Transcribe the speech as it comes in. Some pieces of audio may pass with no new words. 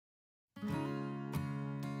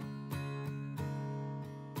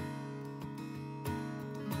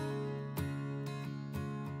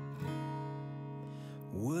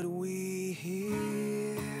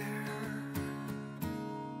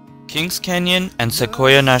Kings Canyon and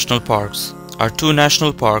Sequoia National Parks are two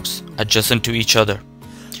national parks adjacent to each other.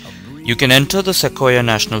 You can enter the Sequoia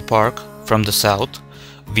National Park from the south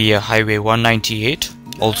via Highway 198,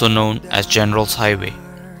 also known as General's Highway.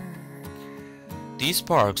 These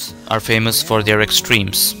parks are famous for their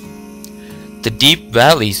extremes. The deep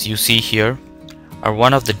valleys you see here are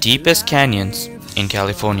one of the deepest canyons in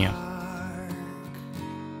California.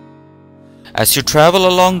 As you travel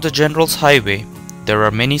along the General's Highway, there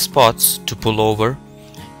are many spots to pull over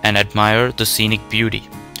and admire the scenic beauty.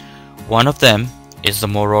 One of them is the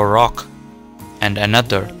Morro Rock, and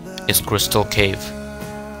another is Crystal Cave.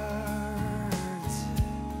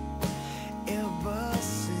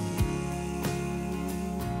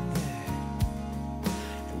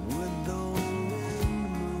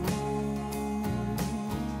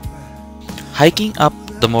 Hiking up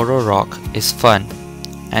the Morro Rock is fun,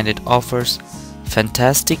 and it offers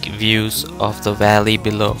fantastic views of the valley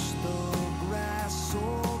below.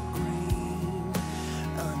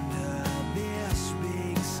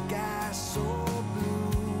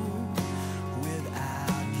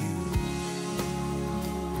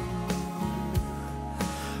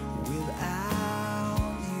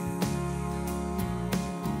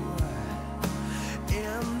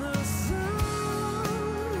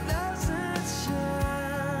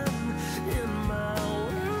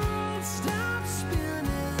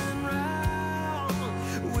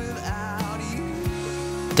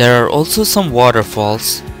 There are also some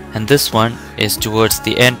waterfalls, and this one is towards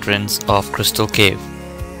the entrance of Crystal Cave.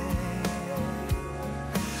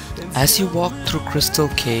 As you walk through Crystal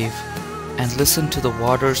Cave and listen to the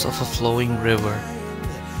waters of a flowing river,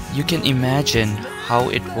 you can imagine how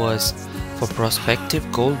it was for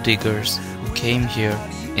prospective gold diggers who came here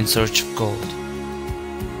in search of gold.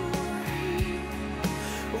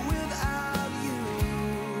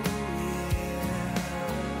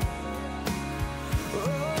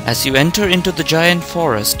 As you enter into the giant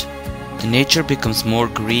forest, the nature becomes more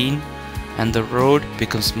green and the road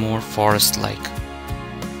becomes more forest-like.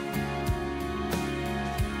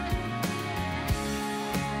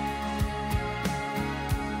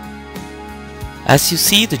 As you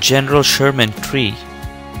see the General Sherman tree,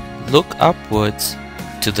 look upwards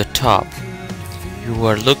to the top. You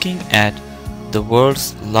are looking at the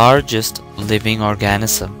world's largest living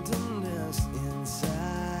organism.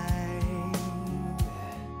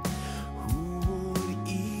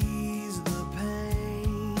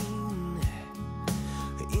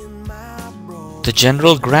 The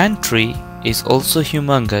General Grant tree is also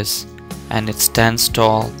humongous, and it stands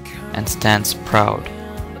tall and stands proud.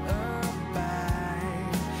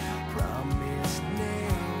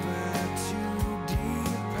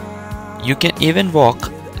 You can even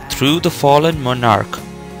walk through the fallen monarch,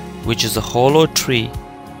 which is a hollow tree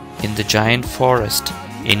in the giant forest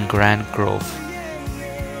in Grant Grove.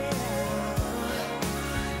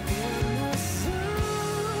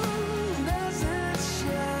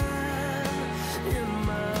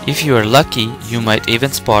 If you are lucky, you might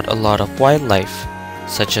even spot a lot of wildlife,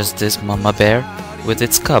 such as this mama bear with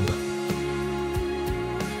its cub.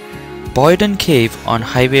 Boyden Cave on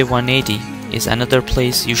Highway 180 is another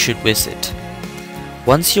place you should visit.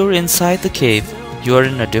 Once you're inside the cave, you are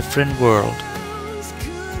in a different world.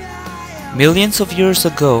 Millions of years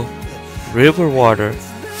ago, river water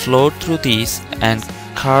flowed through these and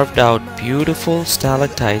carved out beautiful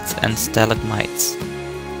stalactites and stalagmites.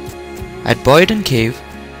 At Boyden Cave,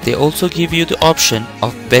 they also give you the option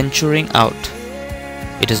of venturing out.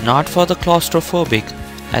 It is not for the claustrophobic,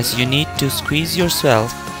 as you need to squeeze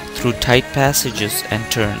yourself through tight passages and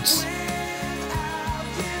turns.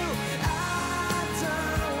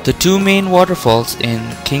 The two main waterfalls in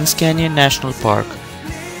Kings Canyon National Park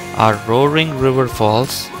are Roaring River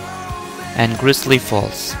Falls and Grizzly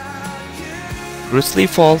Falls. Grizzly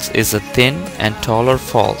Falls is a thin and taller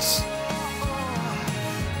falls.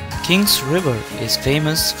 Kings River is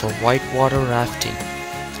famous for whitewater rafting,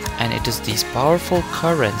 and it is these powerful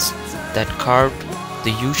currents that carved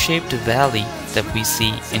the U-shaped valley that we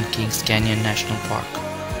see in Kings Canyon National Park.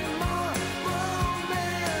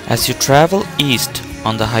 As you travel east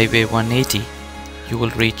on the Highway 180, you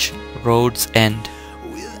will reach Road's End,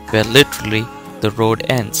 where literally the road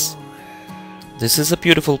ends. This is a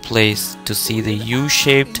beautiful place to see the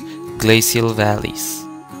U-shaped glacial valleys.